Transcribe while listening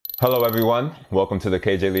Hello everyone, welcome to the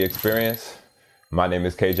KJ Lee Experience. My name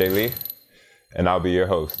is KJ Lee, and I'll be your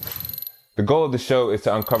host. The goal of the show is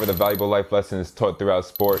to uncover the valuable life lessons taught throughout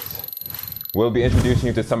sports. We'll be introducing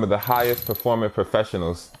you to some of the highest performing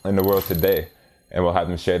professionals in the world today, and we'll have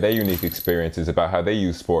them share their unique experiences about how they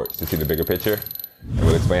use sports to see the bigger picture, and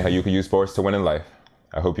we'll explain how you can use sports to win in life.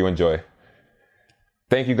 I hope you enjoy.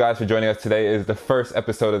 Thank you guys for joining us today. It is the first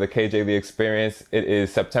episode of the KJ Lee Experience. It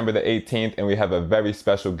is September the 18th, and we have a very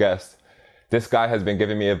special guest. This guy has been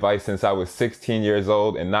giving me advice since I was 16 years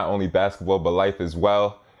old, and not only basketball, but life as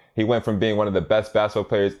well. He went from being one of the best basketball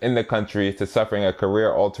players in the country to suffering a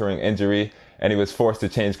career-altering injury, and he was forced to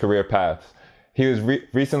change career paths. He was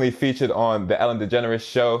recently featured on the Ellen DeGeneras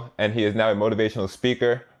Show, and he is now a motivational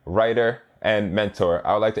speaker, writer, and mentor.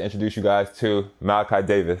 I would like to introduce you guys to Malachi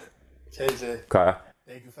Davis. KJ. Kyle.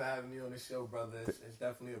 Thank you for having me on the show, brother. It's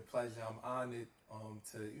definitely a pleasure. I'm honored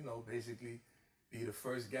to, basically be the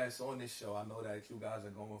first guest on this show. I know that you guys are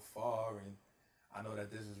going far, and I know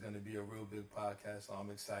that this is going to be a real big podcast, so I'm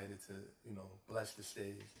excited to, bless the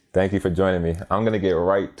stage. Thank you for joining me. I'm going to get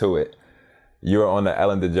right to it. You are on the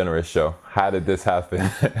Ellen DeGeneras Show. How did this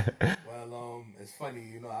happen? Well, it's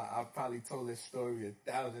funny, I've probably told this story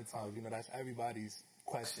 1,000 times. That's everybody's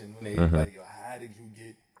question when they like, yo, how did you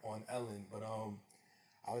get on Ellen? But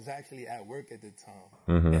I was actually at work at the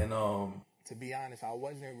time, and to be honest, I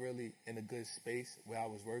wasn't really in a good space where I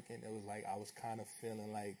was working. It was like I was kind of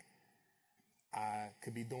feeling like I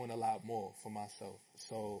could be doing a lot more for myself.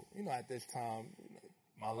 So, at this time,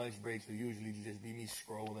 my lunch breaks would usually just be me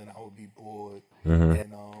scrolling. I would be bored,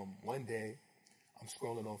 and one day, I'm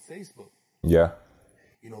scrolling on Facebook. Yeah.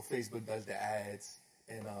 Facebook does the ads,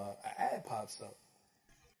 and an ad pops up.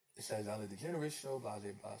 It says Ellen DeGeneras Show, blah,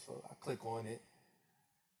 blah, blah. So I click on it.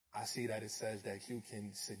 I see that it says that you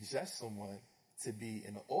can suggest someone to be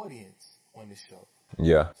in the audience on the show.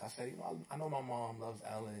 Yeah. So I said, I know my mom loves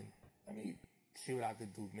Ellen. Let me see what I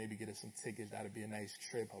could do. Maybe get her some tickets. That'd be a nice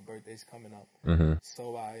trip. Her birthday's coming up.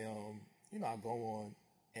 So I go on,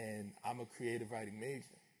 and I'm a creative writing major.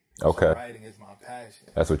 Okay. So writing is my passion.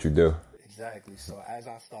 That's what you do. Exactly. So as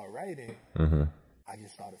I start writing, I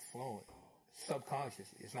just started flowing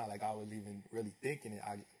subconsciously. It's not like I was even really thinking it.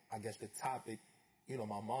 I guess the topic,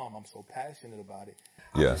 my mom, I'm so passionate about it.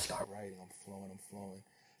 I just start writing. I'm flowing.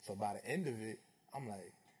 So by the end of it, I'm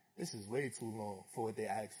like, this is way too long for what they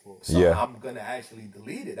asked for. So I'm going to actually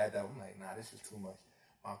delete it at that. I'm like, nah, this is too much.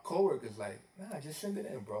 My coworker's like, nah, just send it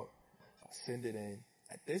in, bro. So I send it in.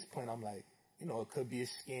 At this point, I'm like, it could be a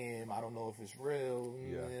scam. I don't know if it's real.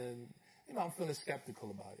 And, I'm feeling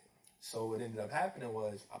skeptical about it. So what ended up happening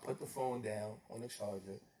was I put the phone down on the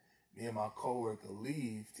charger. Me and my coworker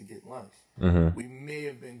leave to get lunch. We may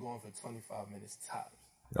have been going for 25 minutes tops.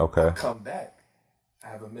 Okay. I come back. I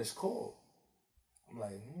have a missed call. I'm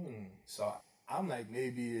like, So I'm like,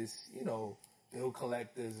 maybe it's, bill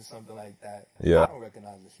collectors or something like that. Yeah. I don't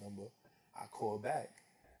recognize this number. I call back.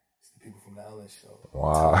 It's the people from the Ellen Show.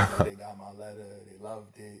 Wow. They got my letter. They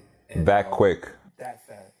loved it. And, That quick. That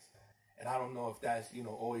fast. And I don't know if that's,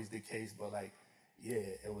 always the case, but like, yeah,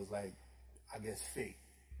 it was like, I guess fate.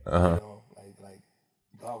 Like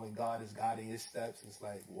God, when God is guiding his steps, it's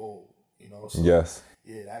like, whoa, So, yes.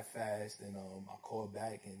 Yeah, that fast. And I called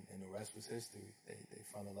back, and the rest was history. They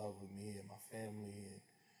fell in love with me and my family,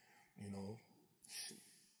 and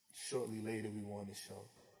shortly later we won the show.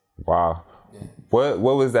 Wow. Yeah. What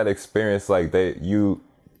was that experience like? It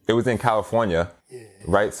was in California,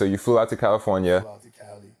 right? So you flew out to California. Flew out to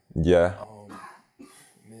Cali. Yeah.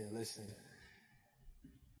 Man, listen.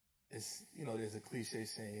 It's, there's a cliche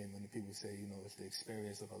saying when people say, it's the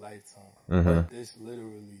experience of a lifetime. But this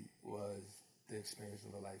literally was the experience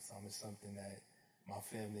of a lifetime. It's something that my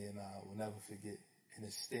family and I will never forget, and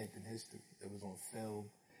it's stamped in history. It was on film.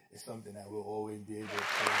 It's something that we'll always be able to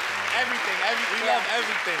play. Everything. We love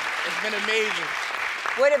everything. It's been amazing.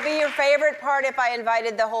 Would it be your favorite part if I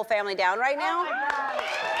invited the whole family down right now?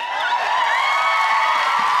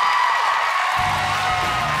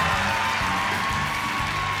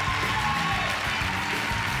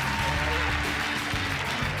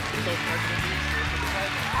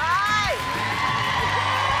 Hi!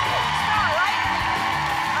 Star, right?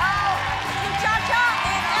 Oh, Cha-Cha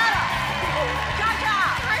and Anna. Cha-Cha.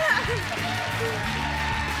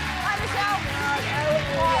 Hi, Michelle.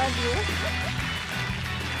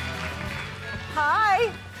 Hi.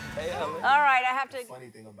 Hey, Ellen. All right, I have to... The funny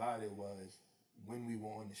thing about it was, when we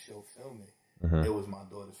were on the show filming, it was my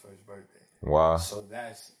daughter's first birthday. Wow. So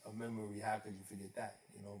that's a memory. How could you forget that?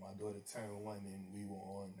 You know, my daughter turned 1 and we were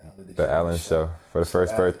on the Ellen show for the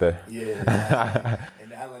first birthday. Yeah.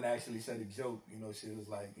 And Ellen actually said a joke. You know, she was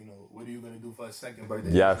like, you know, what are you going to do for her second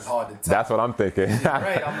birthday? Yes, hard to that's what I'm thinking.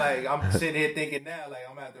 Right. I'm sitting here thinking now, like,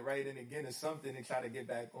 I'm going to have to write in again or something and try to get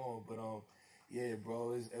back on. But, yeah,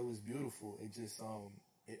 bro, it was beautiful. It just,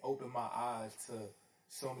 it opened my eyes to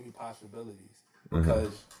so many possibilities.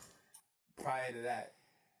 Because prior to that,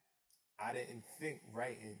 I didn't think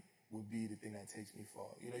writing would be the thing that takes me far.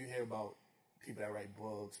 You know, you hear about people that write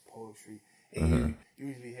books, poetry, and you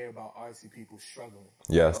usually hear about artsy people struggling.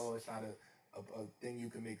 Yes. Like, oh, it's not a thing you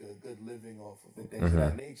can make a good living off of and things of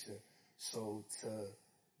that nature. So to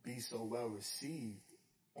be so well received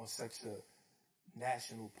on such a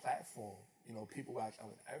national platform, you know, people watch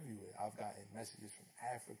everywhere. I've gotten messages from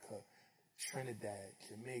Africa, Trinidad,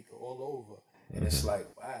 Jamaica, all over. And it's like,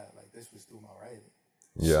 wow, like this was through my writing.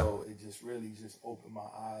 Yeah. So it just really just opened my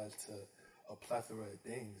eyes to a plethora of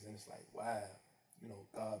things. And it's like, wow, you know,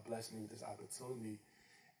 God blessed me with this opportunity.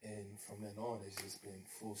 And from then on, it's just been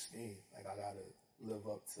full steam. Like, I got to live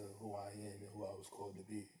up to who I am and who I was called to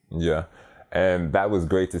be. Yeah. And that was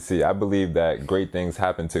great to see. I believe that great things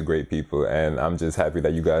happen to great people. And I'm just happy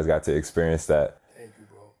that you guys got to experience that. Thank you,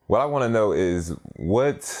 bro. What I want to know is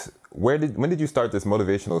when did you start this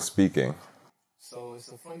motivational speaking? So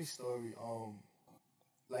it's a funny story.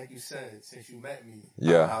 Like you said, since you met me,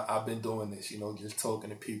 yeah, I've been doing this, you know, just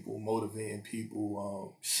talking to people, motivating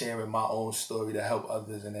people, sharing my own story to help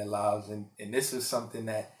others in their lives. And this is something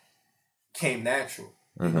that came natural,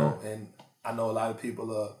 you know, and I know a lot of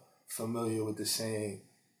people are familiar with the saying,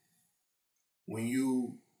 when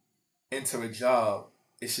you enter a job,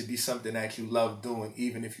 it should be something that you love doing,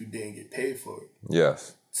 even if you didn't get paid for it.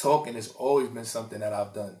 Yes. Talking has always been something that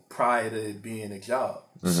I've done prior to it being a job.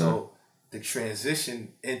 So the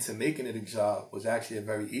transition into making it a job was actually a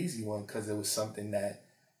very easy one because it was something that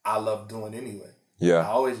I loved doing anyway. Yeah.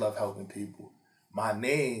 I always love helping people. My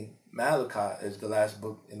name, Malachi, is the last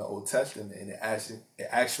book in the Old Testament, and it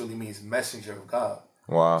actually means messenger of God.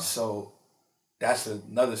 Wow. So that's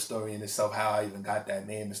another story in itself, how I even got that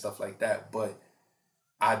name and stuff like that. But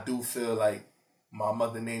I do feel like my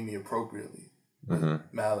mother named me appropriately,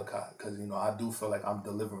 Malachi, because, you know, I do feel like I'm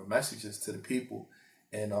delivering messages to the people.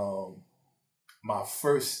 And my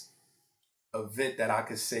first event that I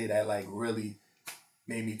could say that like really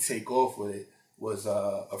made me take off with it was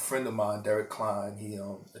a friend of mine, Derek Klein. He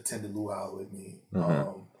attended Luau with me.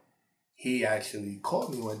 He actually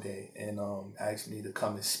called me one day and asked me to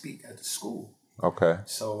come and speak at the school. Okay.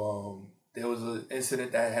 So there was an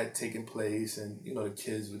incident that had taken place, and you know the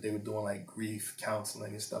kids, they were doing like grief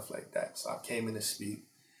counseling and stuff like that. So I came in to speak,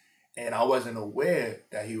 and I wasn't aware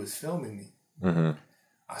that he was filming me.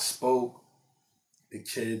 I spoke. The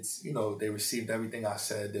kids, you know, they received everything I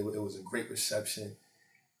said. It was a great reception.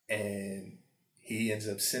 And he ends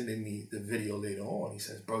up sending me the video later on. He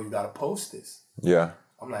says, bro, you got to post this. Yeah.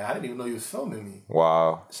 I'm like, I didn't even know you was filming me.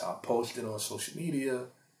 Wow. So I posted on social media.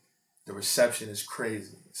 The reception is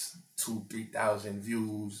crazy. It's 2,000-3,000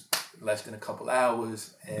 views, less than a couple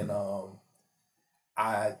hours. And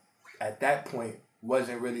I, at that point,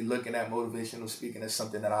 wasn't really looking at motivational speaking as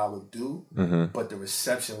something that I would do. But the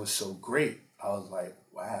reception was so great. I was like,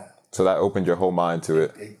 wow. So that opened your whole mind to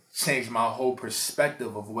it. It changed my whole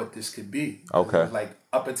perspective of what this could be. Okay. It was like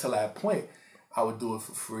up until that point, I would do it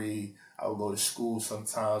for free. I would go to school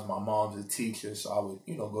sometimes. My mom's a teacher, so I would,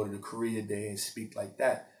 you know, go to the career day and speak like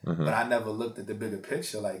that. But I never looked at the bigger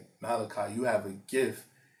picture. Like, Malachi, you have a gift,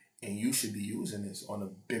 and you should be using this on a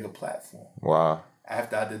bigger platform. Wow.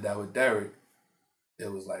 After I did that with Derek,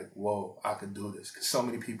 it was like, whoa, I could do this. Because so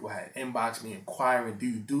many people had inboxed me inquiring, do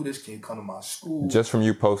you do this? Can you come to my school? Just from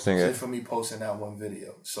you posting it? Just from me posting that one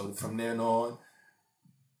video. So from then on,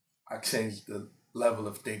 I changed the level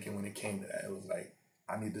of thinking when it came to that. It was like,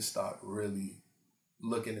 I need to start really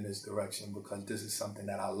looking in this direction because this is something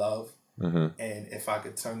that I love. And if I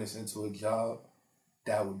could turn this into a job,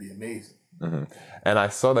 that would be amazing. And I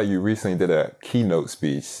saw that you recently did a keynote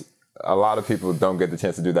speech. A lot of people don't get the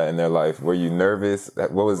chance to do that in their life. Were you nervous?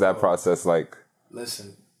 What was that process like?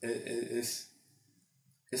 Listen, it's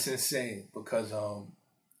insane because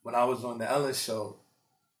when I was on the Ellen Show,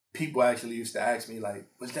 people actually used to ask me, like,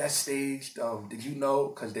 was that staged? Did you know?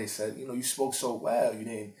 Because they said, you know, you spoke so well. You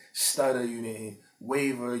didn't stutter. You didn't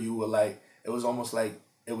waver. You were like, it was almost like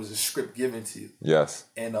it was a script given to you. Yes.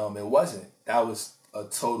 And it wasn't. That was a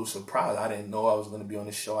total surprise. I didn't know I was going to be on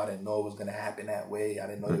the show. I didn't know it was going to happen that way. I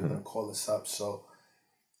didn't know they were going to call us up. So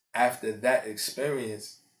after that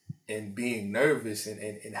experience and being nervous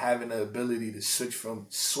and having the ability to switch from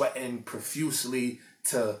sweating profusely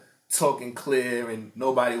to talking clear and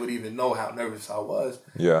nobody would even know how nervous I was.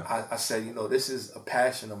 Yeah. I said, this is a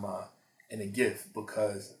passion of mine and a gift,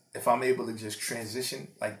 because if I'm able to just transition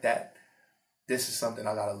like that, this is something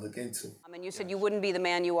I got to look into. I mean, you said you wouldn't be the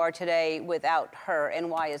man you are today without her, and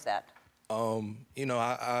why is that?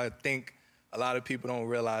 I think a lot of people don't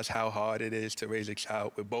realize how hard it is to raise a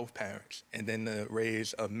child with both parents. And then to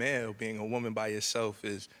raise a male, being a woman by yourself,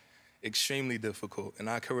 is extremely difficult. And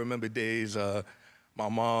I can remember days my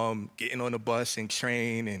mom getting on the bus and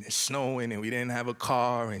train, and it's snowing, and we didn't have a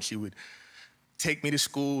car, and she would take me to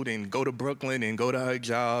school and go to Brooklyn and go to her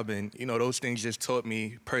job. And, those things just taught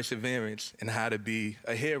me perseverance and how to be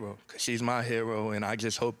a hero, because she's my hero. And I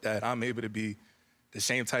just hope that I'm able to be the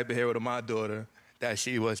same type of hero to my daughter that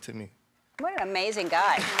she was to me. What an amazing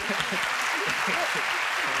guy.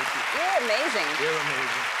 You're amazing. You're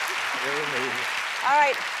amazing. You're amazing. All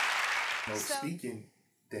right. Speaking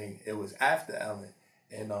thing, it was after Ellen.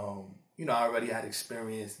 And, I already had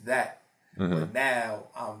experienced that. But now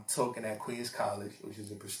I'm talking at Queens College, which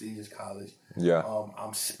is a prestigious college. Yeah.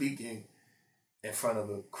 I'm speaking in front of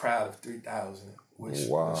a crowd of 3,000, which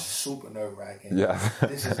was super nerve-wracking. Yeah.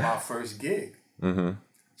 This is my first gig.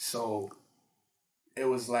 So it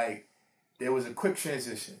was like there was a quick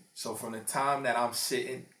transition. So from the time that I'm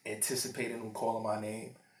sitting, anticipating them calling my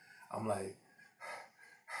name, I'm like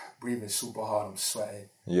breathing super hard. I'm sweating.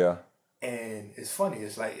 Yeah. And it's funny.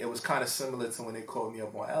 It's like it was kind of similar to when they called me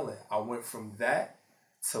up on Ellen. I went from that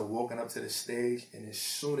to walking up to the stage, and as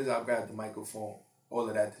soon as I grabbed the microphone, all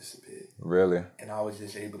of that disappeared. Really? And I was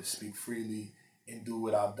just able to speak freely and do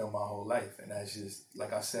what I've done my whole life. And that's just,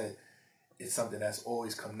 like I said, it's something that's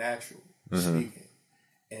always come natural, speaking.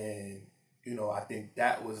 And, I think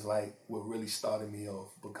that was like what really started me off,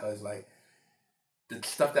 because like the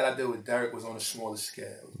stuff that I did with Derek was on a smaller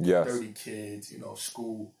scale. Yes. 30 kids,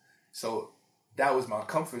 school. So that was my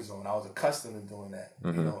comfort zone. I was accustomed to doing that.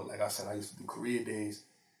 Like I said, I used to do career days.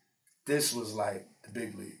 This was like the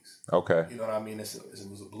big leagues. Okay. You know what I mean? It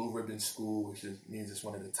was a blue ribbon school, which means it's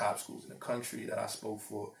one of the top schools in the country that I spoke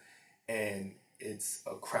for. And it's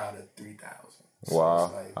a crowd of 3,000. So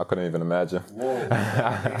wow. Like, I couldn't even imagine. Whoa. So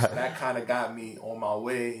that kind of got me on my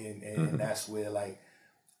way. And that's where, like,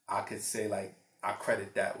 I could say, like, I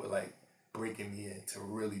credit that with, like, breaking me into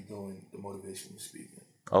really doing the motivational speaking.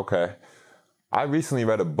 Okay. I recently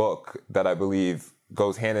read a book that I believe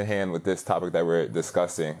goes hand in hand with this topic that we're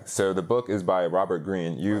discussing. So the book is by Robert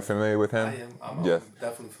Greene. You familiar with him? I am. I'm Yes.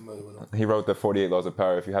 definitely familiar with him. He wrote the 48 Laws of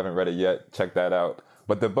Power. If you haven't read it yet, check that out.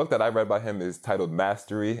 But the book that I read by him is titled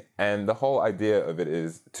Mastery. And the whole idea of it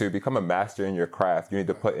is to become a master in your craft, you need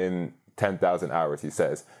to put in 10,000 hours, he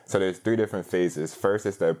says. So there's 3 different phases. First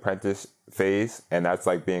is the apprentice phase, and that's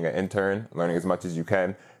like being an intern, learning as much as you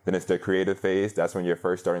can. Then it's the creative phase. That's when you're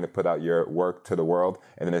first starting to put out your work to the world.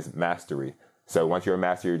 And then it's mastery. So once you're a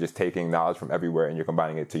master, you're just taking knowledge from everywhere and you're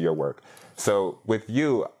combining it to your work. So with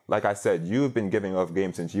you, like I said, you've been giving off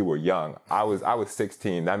game since you were young. I was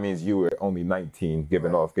 16. That means you were only 19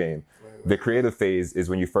 giving off game. The creative phase is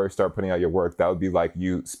when you first start putting out your work. That would be like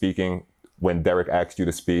you speaking when Derek asked you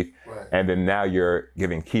to speak. And then now you're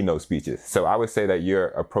giving keynote speeches. So I would say that you're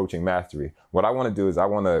approaching mastery. What I want to do is I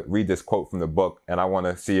want to read this quote from the book, and I want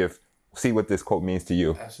to see what this quote means to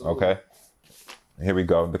you. Absolutely. Okay? Here we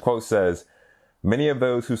go. The quote says, "Many of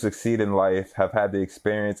those who succeed in life have had the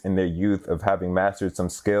experience in their youth of having mastered some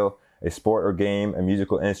skill, a sport or game, a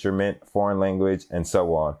musical instrument, foreign language, and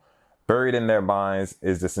so on. Buried in their minds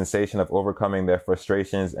is the sensation of overcoming their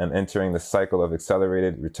frustrations and entering the cycle of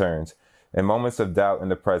accelerated returns. In moments of doubt in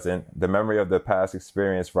the present, the memory of the past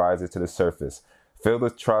experience rises to the surface. Filled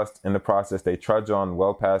with trust in the process, they trudge on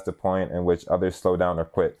well past the point in which others slow down or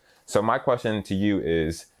quit." So my question to you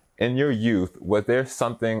is, in your youth, was there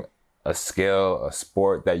something, a skill, a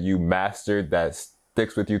sport that you mastered that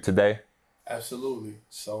sticks with you today? Absolutely.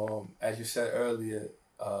 So as you said earlier,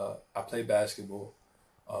 I played basketball.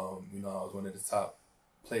 I was one of the top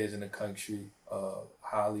players in the country,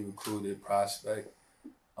 highly recruited prospect.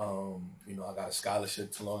 I got a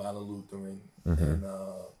scholarship to Long Island Lutheran. And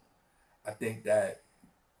I think that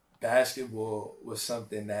basketball was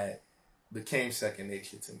something that became second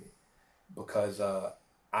nature to me, because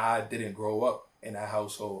I didn't grow up in a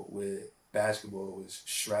household where basketball was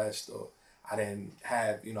stressed, or I didn't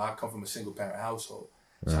have, I come from a single parent household.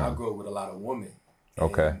 So I grew up with a lot of women.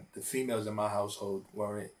 Okay. And the females in my household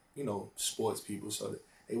weren't, sports people, so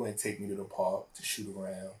they wouldn't take me to the park to shoot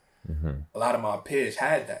around. A lot of my peers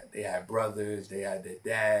had that. They had brothers, they had their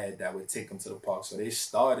dad that would take them to the park. So they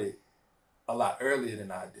started a lot earlier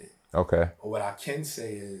than I did. Okay. But what I can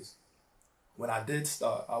say is when I did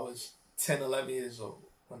start, I was 10, 11 years old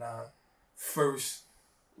when I first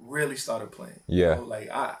really started playing. Yeah.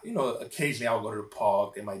 Occasionally I would go to the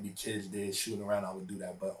park. There might be kids there shooting around. I would do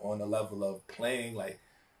that. But on the level of playing,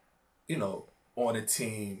 on a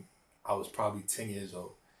team, I was probably 10 years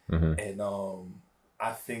old. Mm-hmm. And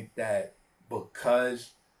I think that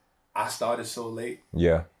because I started so late,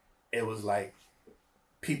 it was like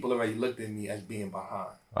people already looked at me as being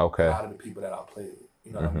behind. Okay. A lot of the people that I played with.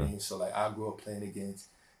 You know what I mean? So, I grew up playing against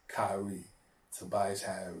Kyrie, Tobias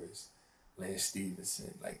Harris, Lance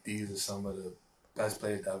Stevenson. These are some of the best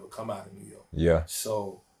players that ever come out of New York. Yeah.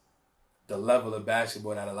 So, the level of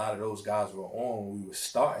basketball that a lot of those guys were on when we were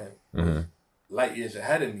starting was light years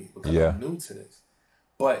ahead of me because I'm new to this.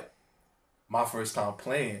 But my first time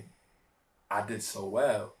playing, I did so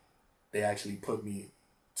well, they actually put me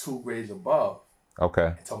 2 grades above. Okay.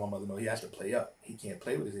 And told my mother, no, he has to play up. He can't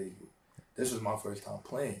play with his age group. This was my first time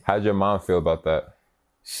playing. How'd your mom feel about that?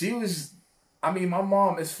 She was, my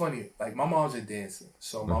mom, it's funny. My mom's a dancer.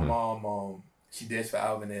 So my mom, she danced for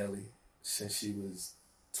Alvin Ailey since she was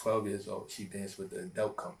 12 years old. She danced with the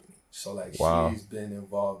adult company. So she's been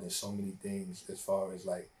involved in so many things as far as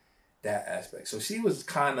that aspect. So she was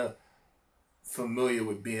kind of familiar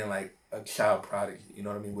with being a child prodigy, you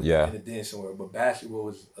know what I mean? In the dancing world. But basketball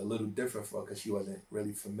was a little different for her because she wasn't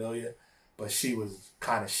really familiar. But she was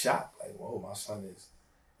kind of shocked, whoa, my son is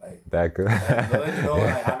that good. that good. You know,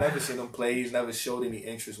 I never seen him play. He's never showed any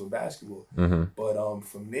interest with basketball. Mm-hmm. But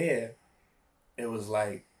from there, it was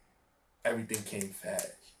everything came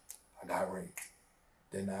fast. I got ranked.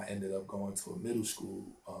 Then I ended up going to a middle school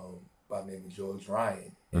by the name of George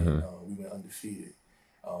Ryan, and we went undefeated.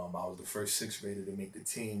 I was the first 6th grader to make the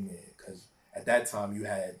team there because at that time you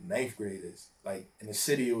had 9th graders. In the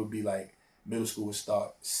city, it would be middle school would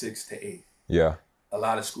start 6th to 8th. Yeah. A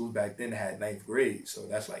lot of schools back then had 9th grade, so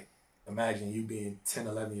that's imagine you being 10,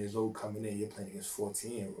 11 years old coming in, you're playing against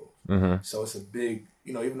 14-year-olds. Mm-hmm. So it's a big,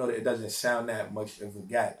 even though it doesn't sound that much of a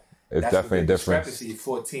gap, it's that's definitely a different. Discrepancy. You're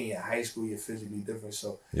 14, in high school, you're physically different.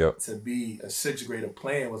 So to be a 6th grader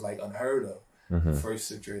playing was unheard of. The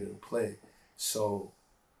first 6th grader to play. So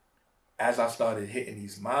as I started hitting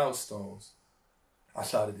these milestones, I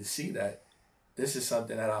started to see that this is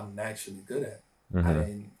something that I'm naturally good at. I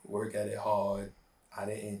didn't work at it hard. I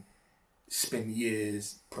didn't spend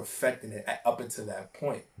years perfecting it up until that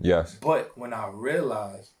point. Yes. But when I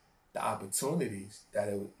realized the opportunities that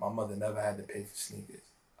my mother never had to pay for sneakers.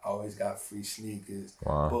 I always got free sneakers,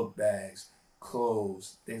 book bags,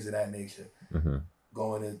 clothes, things of that nature.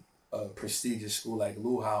 Going to a prestigious school like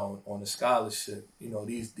Luau on a scholarship,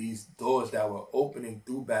 these doors that were opening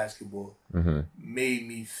through basketball made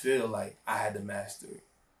me feel like I had to master it.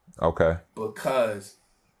 Okay. Because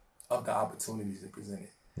of the opportunities it presented.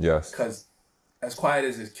 Yes. Because as quiet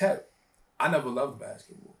as it's kept, I never loved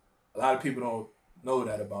basketball. A lot of people don't know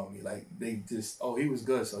that about me. They just, he was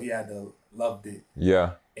good, so he had to loved it.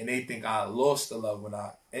 Yeah. And they think I lost the love when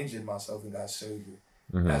I injured myself and got surgery.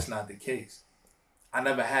 That's not the case. I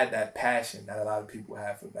never had that passion that a lot of people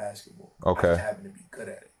have for basketball. Okay. I just happened to be good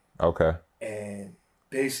at it. Okay. And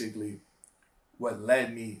basically, what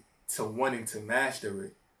led me to wanting to master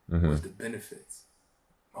it was the benefits.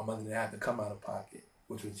 My mother didn't have to come out of pocket,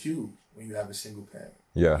 which was huge when you have a single parent.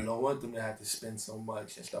 Yeah. You don't want them to have to spend so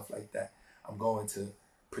much and stuff like that. I'm going to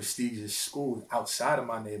prestigious schools outside of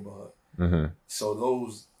my neighborhood. So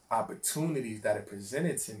those opportunities that it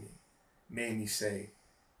presented to me made me say,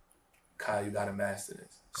 Kyle, you got to master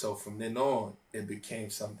this. So from then on, it became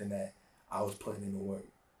something that I was putting in the work.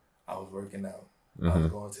 I was working out. I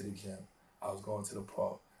was going to the gym. I was going to the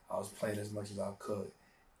park. I was playing as much as I could.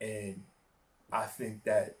 And I think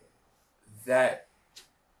that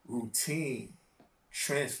routine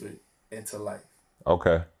transferred into life.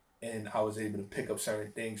 Okay. And I was able to pick up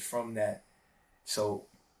certain things from that. So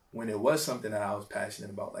when it was something that I was passionate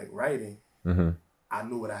about, like writing, I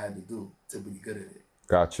knew what I had to do to be good at it.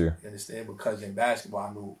 Got you. You understand? Because in basketball,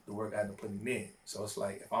 I knew the work I had to put in. So it's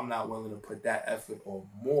like, if I'm not willing to put that effort or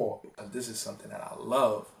more, because this is something that I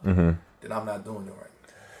love, then I'm not doing it right.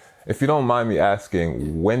 If you don't mind me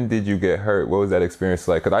asking, when did you get hurt? What was that experience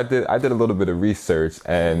like? Because I did a little bit of research,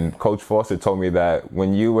 and Coach Foster told me that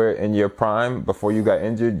when you were in your prime, before you got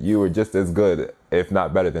injured, you were just as good, if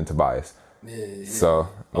not better than Tobias. Yeah. So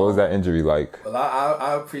what was that injury like? Well,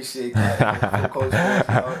 I appreciate that. Coach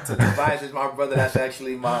Foster, Tobias is my brother. That's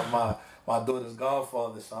actually my daughter's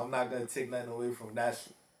godfather. So I'm not gonna take nothing away from that.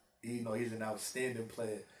 He's an outstanding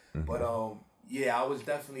player. But yeah, I was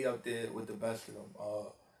definitely up there with the best of them.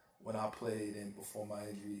 when I played and before my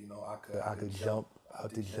injury, you know, I could jump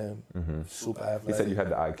out the gym, super athletic. You said you had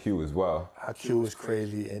the IQ as well. IQ was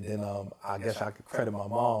crazy, and then I guess I could credit my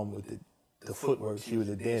mom with the footwork. She was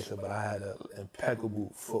a dancer, but I had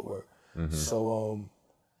impeccable footwork. So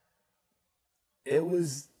it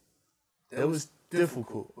was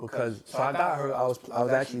difficult because I got hurt. I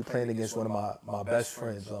was actually playing against one of my best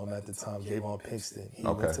friends at the time, Javon Pinkston. He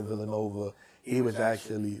went to Villanova. He was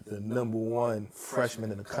actually the #1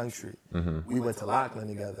 freshman in the country. We went to Lockland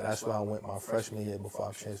together. That's where I went my freshman year before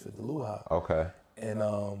I transferred to Lehigh. Okay. And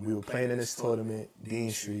we were playing in this tournament,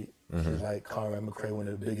 Dean Street, which is like Conrad McRae, one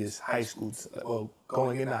of the biggest high school,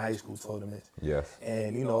 going into high school tournaments. Yes.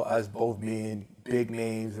 And, you know, us both being big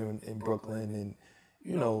names in Brooklyn, and,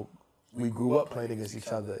 you know, we grew up playing against each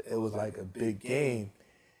other. It was like a big game.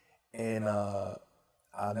 And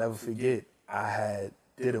I'll never forget, I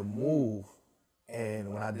did a move.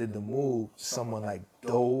 And when I did the move, someone like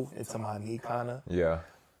dove into my knee kinda. Yeah.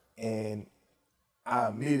 And I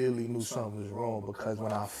immediately knew something was wrong because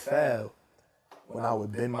when I fell, when I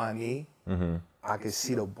would bend my knee, I could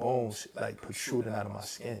see the bones like protruding out of my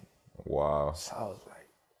skin. Wow. So I was like,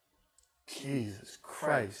 Jesus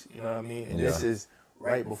Christ, you know what I mean? And this is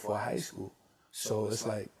right before high school. So it's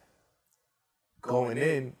like going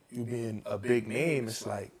in, you being a big name, it's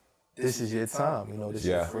like, this is your time, you know, this is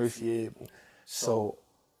your first year. So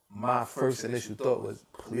my first initial thought was,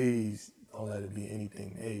 please don't let it be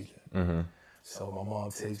anything major. So my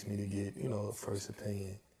mom takes me to get, you know, a first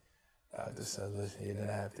opinion. Doctor said, listen, you're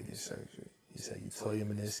gonna have to get surgery. He said, you tore your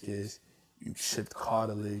meniscus, you chipped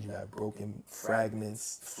cartilage, you have broken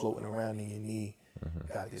fragments floating around in your knee,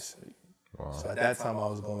 you gotta get surgery. Wow. So at that time I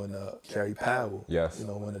was going to Jerry Powell, you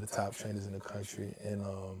know, one of the top trainers in the country. And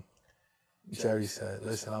Jerry said,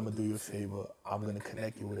 listen, I'm gonna do you a favor. I'm gonna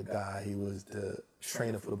connect you with a guy. He was the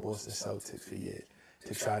trainer for the Boston Celtics for years,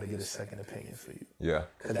 to try to get a second opinion for you. Yeah.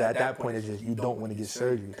 Because at that point, it's just, you don't want to get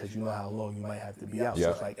surgery because you know how long you might have to be out. So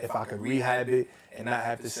it's like, if I could rehab it and not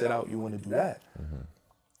have to sit out, you want to do that.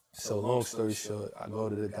 So long story short, I go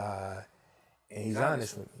to the guy, and he's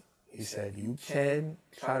honest with me. He said, you can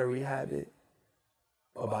try to rehab it,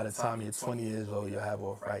 but by the time you're 20 years old, you'll have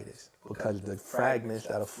arthritis because the fragments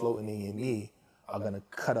that are floating in your knee are going to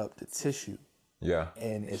cut up the tissue. Yeah.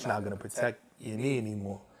 And it's not going to protect your knee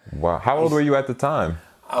anymore. Wow. How old were you at the time?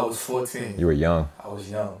 I was 14. You were young. I was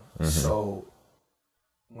young. So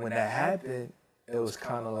when that happened, it was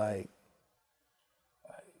kind of like,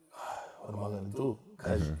 what am I going to do?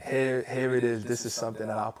 Because here it is. This is something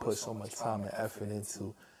that I put so much time and effort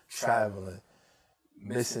into, traveling,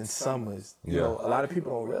 missing summers. You know, a lot of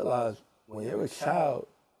people don't realize when you're a child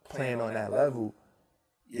playing on that level,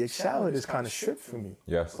 your childhood is kind of stripped from you.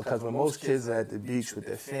 Yes. Because when most kids are at the beach with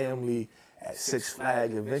their family, at Six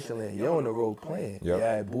Flags, eventually, you're on the road playing. You're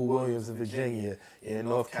at Boo Williams in Virginia, you're in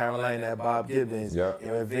North Carolina at Bob Gibbons, you're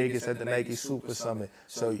in Vegas at the Nike Super Summit.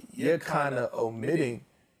 So you're kind of omitting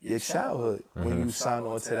your childhood when you sign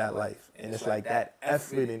on to that life. And it's like that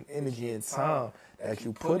effort and energy and time that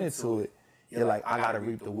you put into it, you're like, I gotta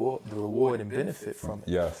reap the reward and benefit from it.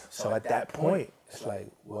 Yes. So at that point, it's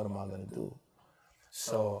like, what am I gonna do?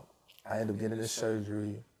 So I ended up getting the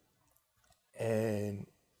surgery, and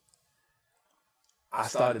I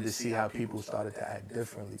started to see how people started to act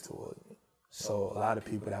differently towards me. So a lot of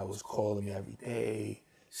people that was calling me every day,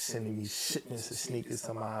 sending me shipments of sneakers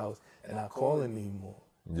to my house, and not calling me anymore,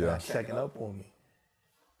 not checking up on me.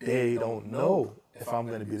 They don't know if I'm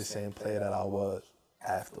gonna be the same player that I was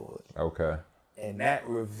afterwards. Okay. And that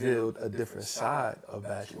revealed a different side of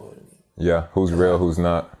basketball to me. Yeah, who's real, who's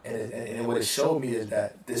not. And what it showed me is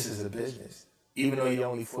that this is a business. Even though you're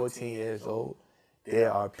only 14 years old,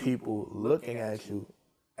 there are people looking at you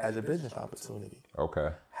as a business opportunity. Okay.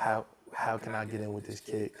 How can I get in with this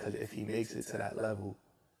kid? Because if he makes it to that level,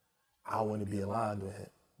 I want to be aligned with him.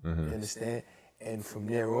 You understand? And from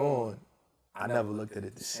there on, I never looked at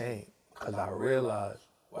it the same because I realized,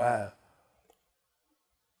 wow,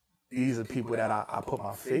 these are people that I put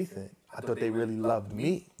my faith in. I thought they really loved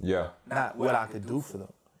me, not what I could do for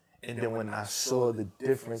them. And then when I saw the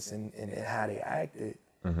difference in how they acted,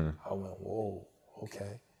 I went, whoa,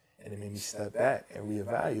 okay. And it made me step back and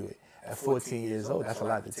reevaluate. At 14 years old, that's a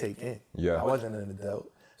lot to take in. I wasn't an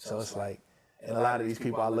adult. So it's like, and a lot of these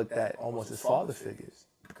people I looked at almost as father figures.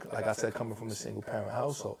 Like I said, coming from a single parent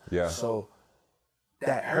household. So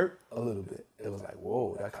that hurt a little bit. It was like,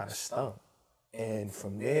 whoa, that kind of stung. And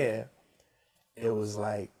from there, it was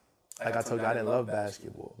like I told you, I didn't love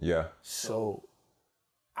basketball. So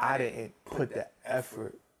I didn't put the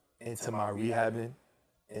effort into my rehabbing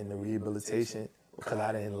and the rehabilitation because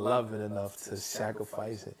I didn't love it enough to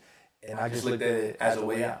sacrifice it. And I just looked at it as a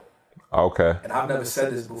way out. Okay. And I've never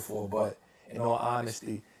said this before, but in all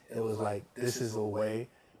honesty, it was like, this is a way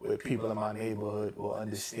where people in my neighborhood will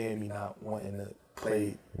understand me not wanting to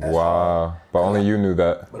play as hard. But only you knew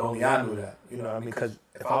that. But only I knew that. You know what I mean? Because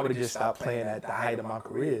if I would have just stopped playing at the height of my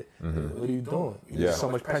career, what are you doing? There's so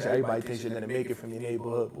much pressure. Everybody thinks you're going to make it from your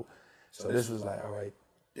neighborhood. So this was like, all right,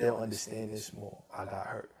 they'll understand this more. I got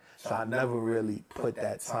hurt. So I never really put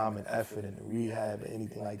that time and effort into rehab or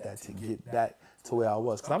anything like that to get back to where I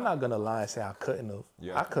was. Because I'm not going to lie and say I couldn't have.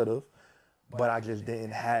 Yeah. I could have. But I just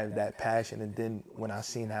didn't have that passion. And then when I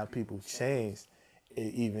seen how people changed,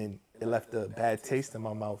 it left a bad taste in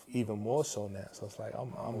my mouth even more so now. So it's like,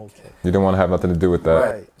 I'm okay. You didn't want to have nothing to do with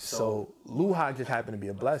that. Right. So Lou High just happened to be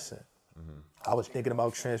a blessing. I was thinking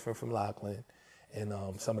about transferring from Lockland and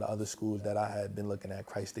some of the other schools that I had been looking at,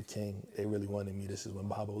 Christ the King, they really wanted me. This is when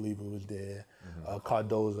Bob Oliver was there.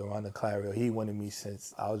 Cardozo, Ron Clario, he wanted me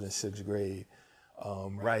since I was in 6th grade.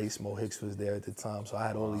 Rice, Mo Hicks was there at the time. So I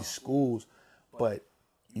had all these schools, but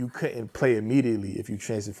you couldn't play immediately if you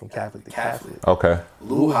transited from Catholic to Catholic. Okay.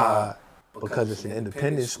 Lou High, because it's an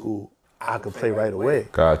independent school, I could play right away.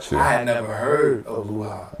 Got you. I had never heard of Lou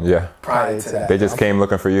High. Yeah. Prior to that. They just came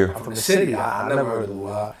looking for you. I'm from the city. I never heard of Lou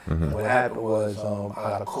High. What happened was I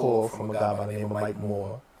got a call from a guy by the name of Mike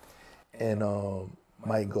Moore. And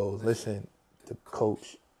Mike goes, listen, the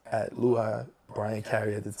coach at Lou High, Brian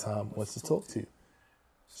Carey at the time, wants to talk to you.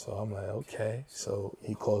 So I'm like, okay. So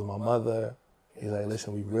he calls my mother. He's like,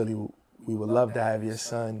 listen, we would love to have your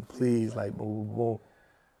son. Please, like, boom, boom, boom.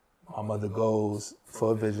 My mother goes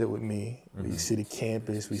for a visit with me. We see the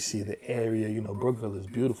campus. We see the area. You know, Brookville is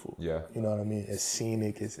beautiful. Yeah. You know what I mean? It's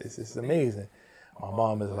scenic. It's amazing. My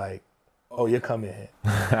mom is like, oh, you're coming here.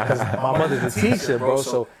 My mother's a teacher, bro.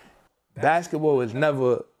 So basketball is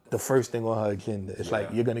never the first thing on her agenda. It's like,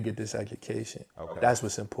 you're going to get this education. Okay. That's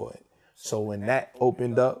what's important. So when that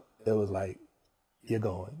opened up, it was like, you're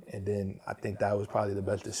going. And then I think that was probably the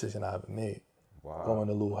best decision I ever made. Wow. Going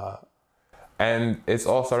to Lou High. And it's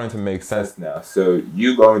all starting to make sense now. So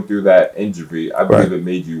you going through that injury, I believe it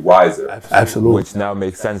made you wiser. Absolutely. Which now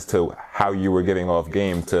makes sense to how you were getting off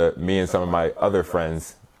game to me and some of my other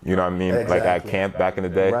friends. You know what I mean? Exactly. Like at camp back in the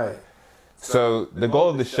day. Right. So the goal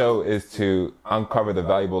of the show is to uncover the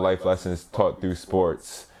valuable life lessons taught through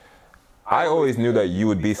sports. I always knew that you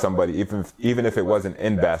would be somebody, even if it wasn't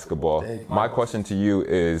in basketball. My question to you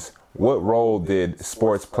is, what role did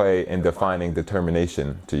sports play in defining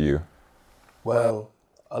determination to you? Well,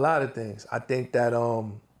 a lot of things. I think that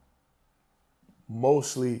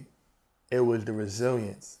mostly it was the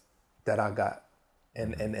resilience that I got.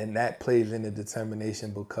 And that plays into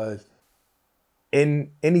determination because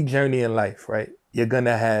in any journey in life, right, you're going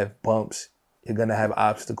to have bumps, you're going to have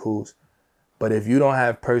obstacles. But if you don't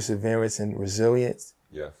have perseverance and resilience,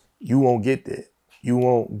 you won't get there. You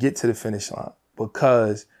won't get to the finish line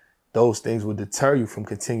because those things will deter you from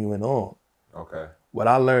continuing on. Okay. What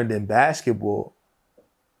I learned in basketball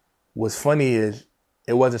was funny is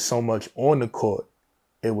it wasn't so much on the court,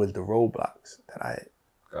 it was the roadblocks that I had.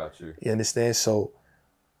 Got you. You understand? So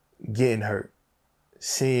getting hurt,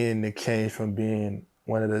 seeing the change from being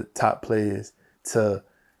one of the top players to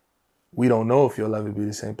we don't know if you'll ever be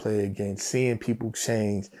the same player again, seeing people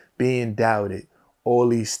change, being doubted, all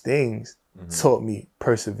these things taught me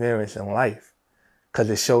perseverance in life because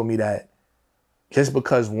it showed me that just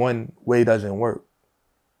because one way doesn't work,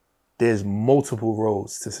 there's multiple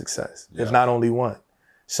roads to success. Yeah. There's not only one.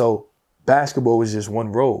 So basketball was just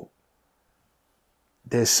one road.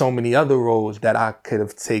 There's so many other roads that I could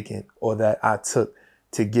have taken or that I took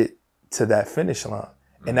to get to that finish line.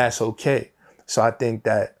 And that's okay. So I think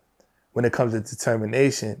that when it comes to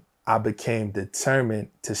determination, I became determined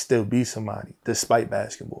to still be somebody despite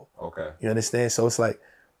basketball. Okay. You understand? So it's like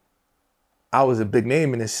I was a big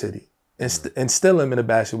name in this city. And still am in the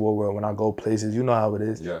basketball world when I go places. You know how it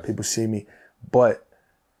is. Yes. People see me. But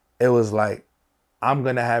it was like, I'm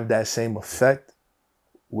going to have that same effect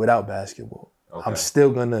without basketball. Okay. I'm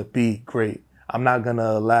still going to be great. I'm not going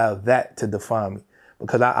to allow that to define me.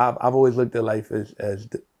 Because I've always looked at life as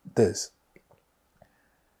this.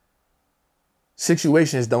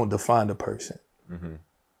 Situations don't define the person.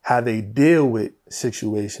 How they deal with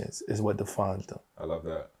situations is what defines them. I love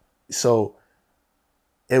that. So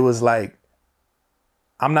it was like,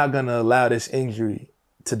 I'm not going to allow this injury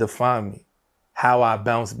to define me. How I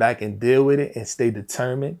bounce back and deal with it and stay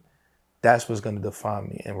determined, that's what's going to define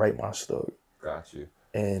me and write my story. Got you.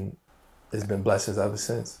 And it's been blessings ever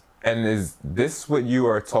since. And is this what you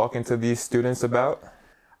are talking to these students about?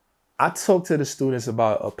 I talk to the students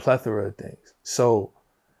about a plethora of things. So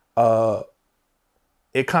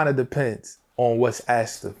it kind of depends on what's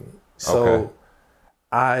asked of me. So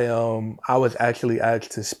I was actually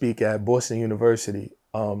asked to speak at Boston University.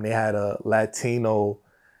 They had a Latino,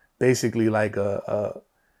 basically like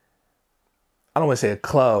I don't want to say a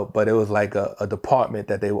club, but it was like a department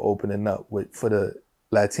that they were opening up for the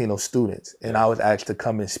Latino students. And I was asked to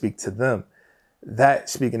come and speak to them. That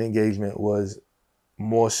speaking engagement was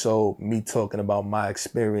more so me talking about my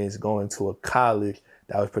experience going to a college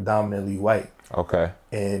that was predominantly white. Okay.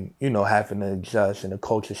 And, having to adjust and the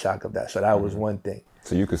culture shock of that. So that was one thing.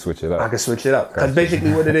 So you could switch it up. I could switch it up. Because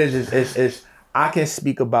basically what it is I can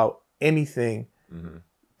speak about anything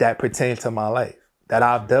that pertains to my life that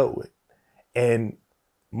I've dealt with. And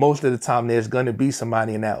most of the time there's going to be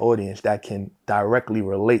somebody in that audience that can directly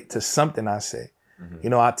relate to something I say.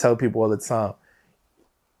 I tell people all the time,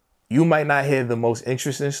 you might not hear the most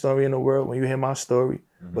interesting story in the world when you hear my story,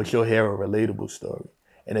 but you'll hear a relatable story.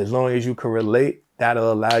 And as long as you can relate,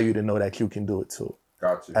 that'll allow you to know that you can do it too.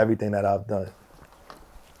 Got you. Everything that I've done.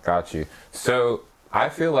 Got you. So I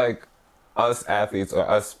feel like us athletes or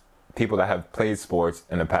us people that have played sports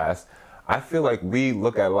in the past, I feel like we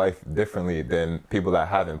look at life differently than people that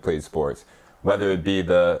haven't played sports, whether it be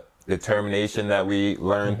the determination that we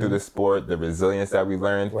learned through the sport, the resilience that we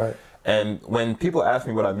learned. Right. And when people ask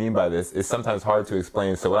me what I mean by this, it's sometimes hard to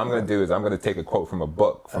explain. So what I'm going to do is I'm going to take a quote from a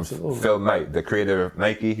book from Phil Knight, the creator of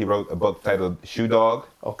Nike. He wrote a book titled Shoe Dog.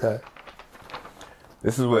 Okay.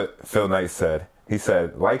 This is what Phil Knight said. He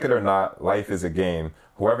said, "Like it or not, life is a game.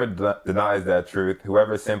 Whoever denies that truth,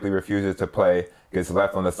 whoever simply refuses to play, gets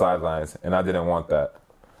left on the sidelines." And I didn't want that.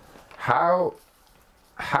 How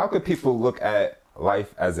could people look at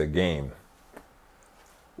life as a game?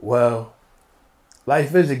 Well,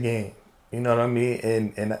 life is a game. You know what I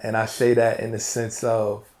mean? And I say that in the sense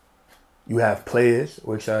of you have players,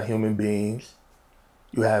 which are human beings.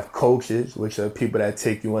 You have coaches, which are people that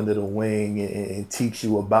take you under the wing and teach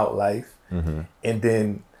you about life. And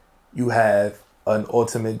then you have an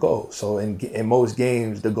ultimate goal. So in most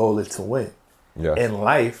games, the goal is to win. Yes. In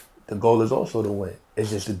life, the goal is also to win. It's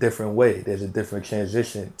just a different way. There's a different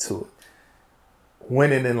transition to it.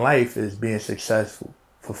 Winning in life is being successful,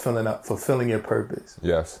 fulfilling your purpose.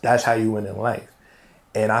 Yes. That's how you win in life.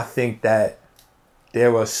 And I think that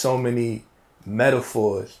there are so many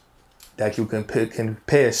metaphors that you can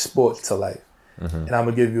compare sports to life. And I'm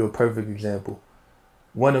going to give you a perfect example.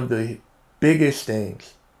 One of the biggest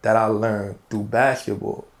things that I learned through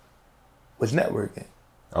basketball was networking.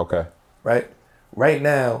 Okay. Right? Right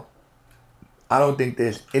now, I don't think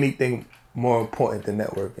there's anything more important than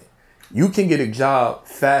networking. You can get a job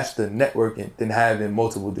faster networking than having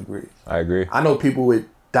multiple degrees. I agree. I know people with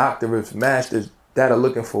doctorates, masters that are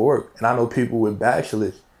looking for work. And I know people with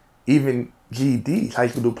bachelors, even GEDs, high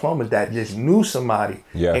school diplomas, that just knew somebody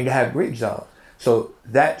and have great jobs. So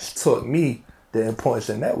that's taught me the importance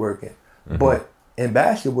of networking. But in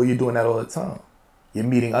basketball, you're doing that all the time. You're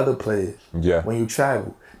meeting other players when you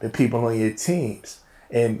travel, the people on your teams.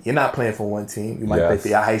 And you're not playing for one team. You might play for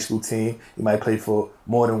your high school team. You might play for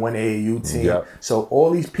more than one AAU team. So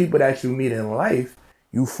all these people that you meet in life,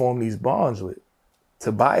 you form these bonds with.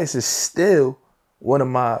 Tobias is still one of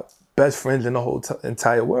my best friends in the whole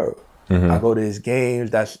entire world. I go to his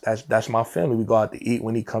games. That's my family. We go out to eat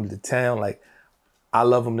when he comes to town. Like, I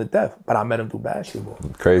love him to death, but I met him through basketball.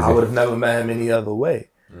 Crazy. I would have never met him any other way.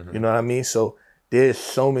 You know what I mean? So there's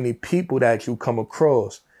so many people that you come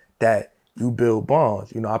across that you build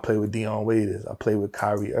bonds. I play with Dion Waiters. I play with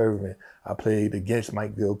Kyrie Irving. I played against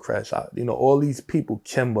Mike Gilchrist. All these people,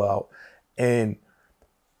 Kimba out. And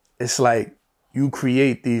it's like you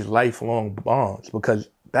create these lifelong bonds because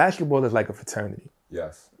basketball is like a fraternity.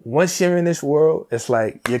 Yes. Once you're in this world, it's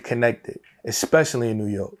like you're connected, especially in New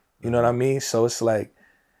York. You know what I mean? So it's like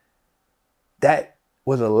that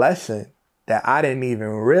was a lesson that I didn't even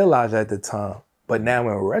realize at the time. But now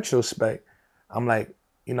in retrospect, I'm like,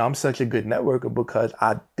 I'm such a good networker because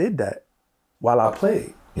I did that while I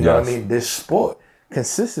played. You know what I mean? This sport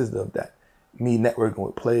consists of that. Me networking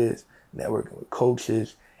with players, networking with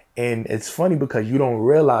coaches. And it's funny because you don't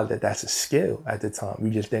realize that that's a skill at the time. You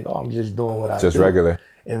just think, I'm just doing what I do. Just regular.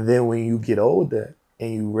 And then when you get older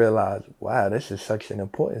and you realize, wow, this is such an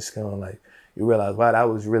important skill in life. You realize, wow, that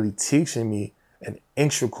was really teaching me an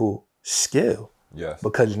integral skill. Yes.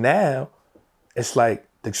 Because now it's like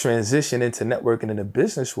the transition into networking in the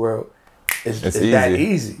business world is that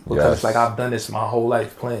easy. Because it's like I've done this my whole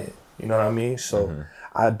life playing. You know what I mean? So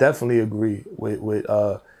I definitely agree with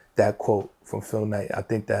that quote from Phil Knight. I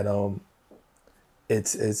think that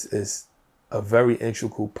it's a very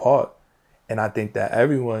integral part. And I think that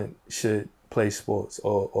everyone should play sports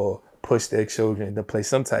or push their children to play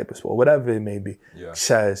some type of sport, whatever it may be.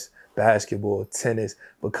 Chess, basketball, tennis,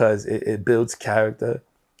 because it builds character.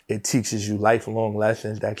 it teaches you lifelong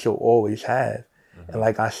lessons that you'll always have. And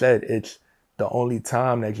like I said, it's the only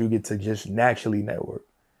time that you get to just naturally network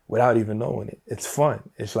without even knowing it. It's fun.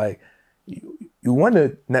 It's like you want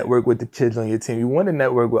to network with the kids on your team. You want to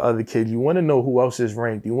network with other kids. You want to know who else is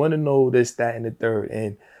ranked. You want to know this, that, and the third.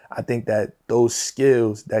 And I think that those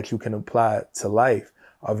skills that you can apply to life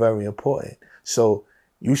are very important. So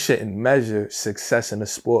you shouldn't measure success in a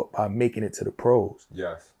sport by making it to the pros.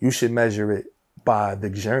 Yes. You should measure it by the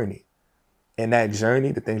journey. And that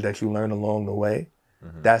journey, the things that you learn along the way,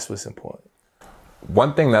 that's what's important.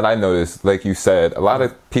 One thing that I noticed, like you said, a lot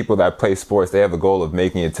of people that play sports, they have a goal of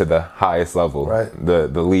making it to the highest level, right? The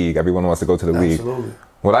league. Everyone wants to go to the league. Absolutely.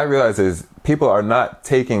 What I realize is people are not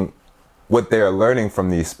taking what they are learning from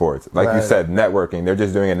these sports. Like you said, networking, they're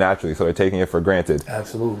just doing it naturally, so they're taking it for granted.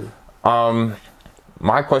 Absolutely.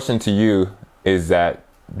 My question to you is that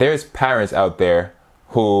there's parents out there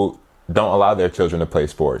who don't allow their children to play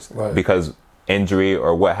sports because injury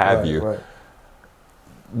or what have you. Right.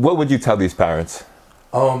 What would you tell these parents?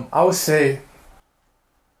 I would say,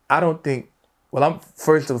 I don't think, well, I'm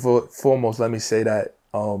first of all, foremost, let me say that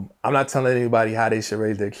I'm not telling anybody how they should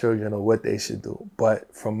raise their children or what they should do.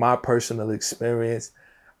 But from my personal experience,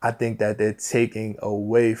 I think that they're taking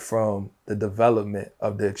away from the development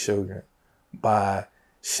of their children by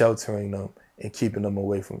sheltering them and keeping them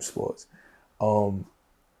away from sports.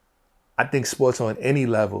 I think sports on any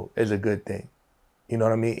level is a good thing. You know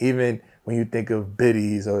what I mean? Even when you think of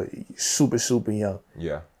biddies or super, super young.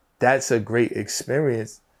 Yeah. That's a great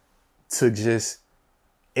experience to just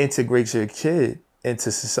integrate your kid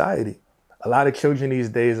into society. A lot of children these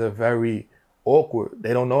days are very awkward.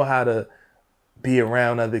 They don't know how to be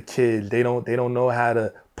around other kids. They don't know how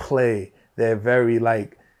to play. They're very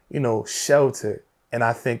sheltered. And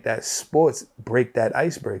I think that sports break that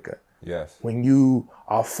icebreaker. Yes. When you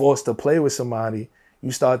are forced to play with somebody,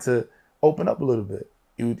 you start to open up a little bit.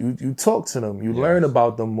 You talk to them. You learn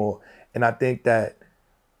about them more. And I think that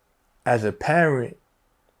as a parent,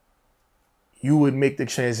 you would make the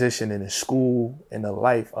transition into school, into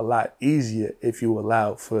life, a lot easier if you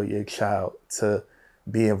allowed for your child to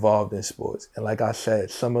be involved in sports. And like I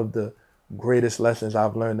said, some of the greatest lessons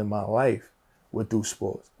I've learned in my life were through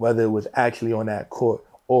sports, whether it was actually on that court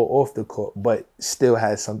or off the court, but still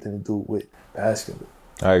had something to do with basketball.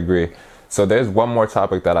 I agree. So there's one more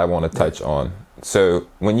topic that I want to touch on. So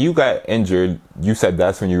when you got injured, you said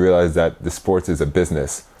that's when you realized that the sports is a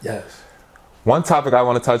business. Yes. One topic I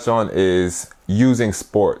want to touch on is using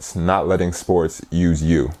sports, not letting sports use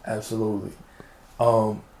you. Absolutely.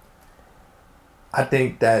 I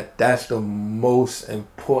think that that's the most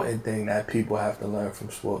important thing that people have to learn from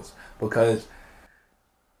sports, because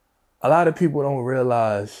a lot of people don't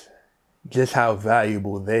realize just how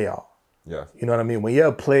valuable they are. Yeah. You know what I mean? When you're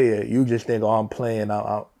a player, you just think, oh, I'm playing,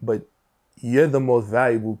 but you're the most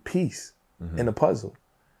valuable piece in the puzzle.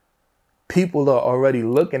 People are already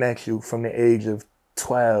looking at you from the age of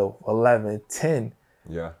 12, 11, 10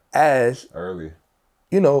 as early.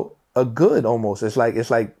 A good almost. It's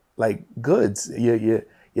like goods.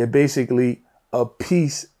 You're basically a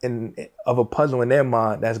piece of a puzzle in their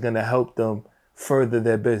mind that's gonna help them further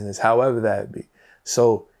their business, however that be.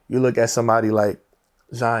 So you look at somebody like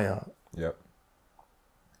Zion. Yep.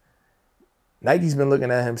 Nike's been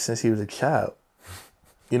looking at him since he was a child.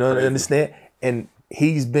 You know what I understand? And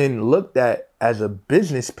he's been looked at as a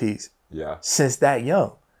business piece since that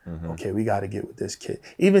young. Okay, we got to get with this kid.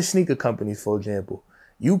 Even sneaker companies, for example,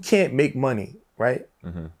 you can't make money, right?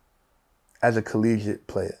 As a collegiate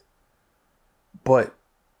player. But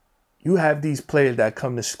you have these players that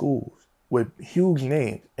come to schools with huge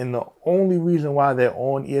names, and the only reason why they're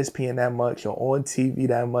on ESPN that much or on TV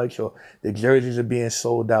that much or the jerseys are being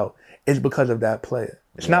sold out is because of that player.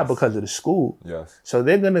 It's not because of the school. Yes. So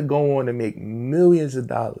they're going to go on to make millions of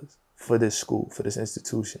dollars for this school, for this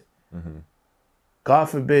institution. God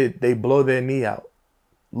forbid they blow their knee out,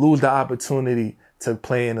 lose the opportunity to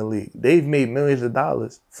play in the league. They've made millions of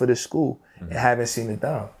dollars for this school and haven't seen it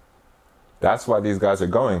down. That's why these guys are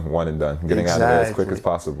going one and done, getting out of there as quick as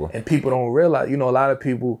possible. And people don't realize, a lot of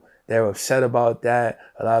people, they're upset about that.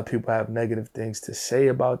 A lot of people have negative things to say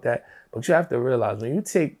about that. But you have to realize, when you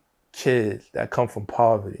take kids that come from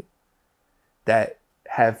poverty, that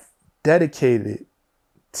have dedicated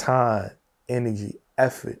time, energy,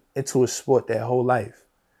 effort into a sport their whole life,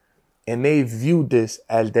 and they view this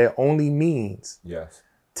as their only means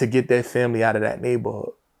to get their family out of that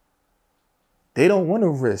neighborhood, they don't want to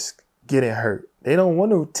risk getting hurt. They don't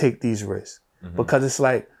want to take these risks because it's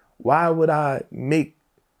like, why would I make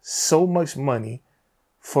so much money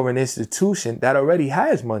for an institution that already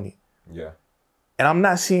has money? Yeah. And I'm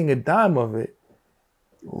not seeing a dime of it.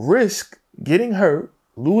 risk getting hurt,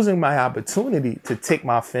 losing my opportunity to take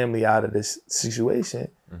my family out of this situation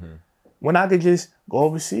when I could just go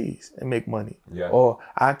overseas and make money? Yeah. Or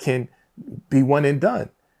I can be one and done.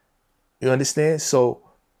 You understand? So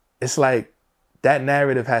it's like that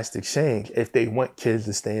narrative has to change if they want kids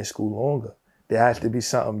to stay in school longer. There has to be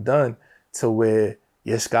something done to where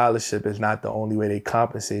your scholarship is not the only way they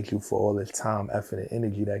compensate you for all the time, effort, and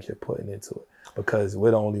energy that you're putting into it, because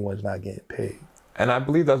we're the only ones not getting paid. And I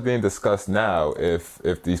believe that's being discussed now, if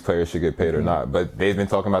these players should get paid or not. But they've been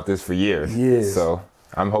talking about this for years. So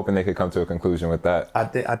I'm hoping they could come to a conclusion with that. I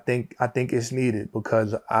think it's needed,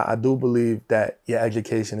 because I do believe that your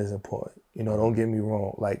education is important. You know, don't get me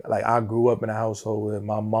wrong. Like I grew up in a household where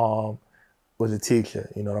my mom was a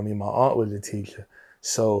teacher. You know what I mean? My aunt was a teacher.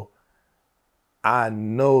 So I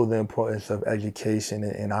know the importance of education,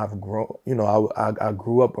 and I've grown. You know, I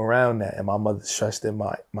grew up around that, and my mother stressed it.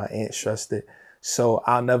 My aunt stressed it. So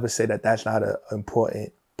I'll never say that that's not an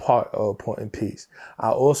important part or important piece. I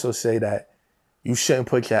also say that you shouldn't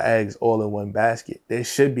put your eggs all in one basket. There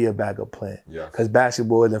should be a backup plan. Because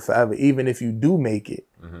basketball isn't forever. Even if you do make it,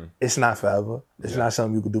 it's not forever. It's not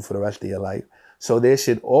something you can do for the rest of your life. So there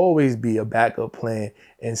should always be a backup plan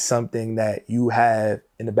and something that you have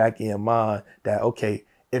in the back of your mind that, okay,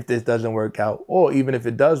 if this doesn't work out, or even if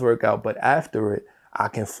it does work out, but after it, I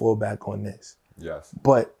can fall back on this. Yes.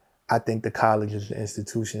 But I think the colleges and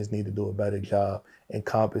institutions need to do a better job in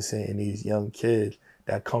compensating these young kids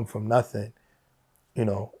that come from nothing. You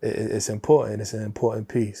know, it's important. It's an important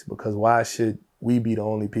piece, because why should we be the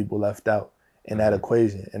only people left out in that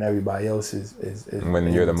equation, and everybody else is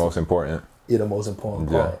when you're the most important. You're the most important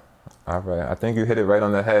part. All right. I think you hit it right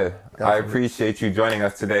on the head. Definitely. I appreciate you joining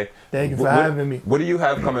us today. Thank you for having me. What do you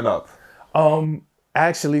have coming up?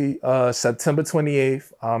 Actually, September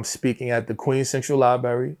 28th, I'm speaking at the Queens Central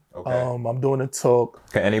Library. Okay. I'm doing a talk.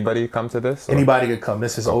 Can anybody come to this? Or? Anybody can come.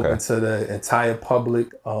 This is open to the entire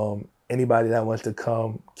public. Anybody that wants to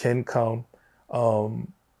come can come.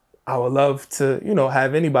 I would love to, you know,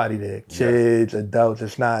 have anybody there. Kids, adults.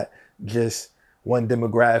 It's not just one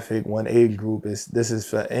demographic, one age group. This is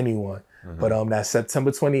for anyone. But that's September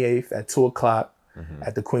 28th at 2:00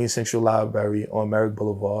 at the Queens Central Library on Merrick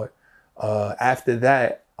Boulevard. After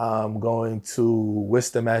that, I'm going to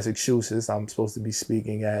Worcester, Massachusetts. I'm supposed to be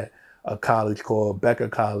speaking at a college called Becker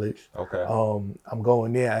College. Okay. I'm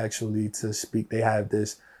going there actually to speak. They have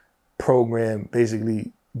this program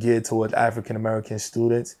basically geared towards African-American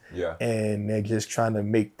students. Yeah. And they're just trying to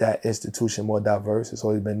make that institution more diverse. It's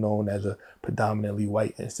always been known as a predominantly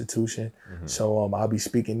white institution. So I'll be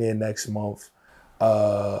speaking there next month.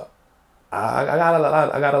 I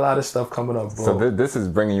got a lot of stuff coming up, bro. So this is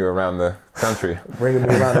bringing you around the country. Bringing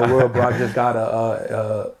me around the world, bro. I just got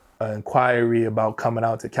an inquiry about coming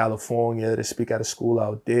out to California to speak at a school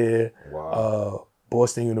out there. Wow.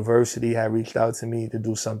 Boston University had reached out to me to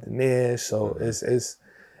do something there. So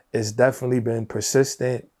it's definitely been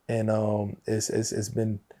persistent, and it's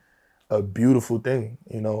been a beautiful thing.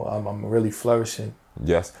 You know, I'm really flourishing.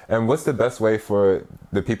 Yes. And what's the best way for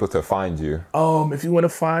the people to find you? If you want to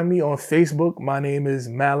find me on Facebook, my name is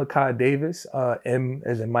Malachi Davis. M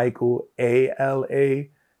as in Michael, ALACHI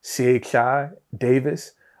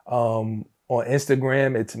Davis. On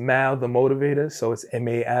Instagram, it's Mal the Motivator. So it's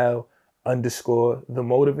MAL_the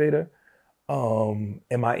Motivator.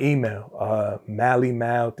 And my email,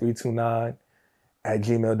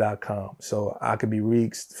 mallymal329@gmail.com. So I could be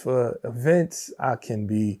reached for events. I can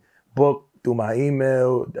be booked through my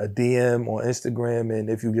email, a DM on Instagram. And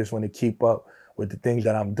if you just want to keep up with the things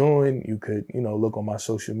that I'm doing, you could, you know, look on my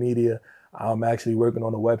social media. I'm actually working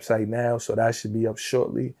on a website now, so that should be up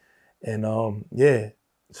shortly. And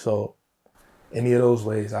so any of those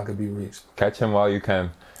ways I could be reached. Catch him while you can.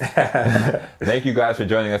 Thank you guys for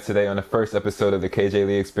joining us today on the first episode of the KJ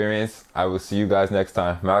Lee Experience. I will see you guys next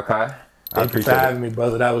time. Malachi, Thank you for having me,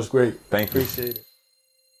 brother. That was great. Thank you. Appreciate it.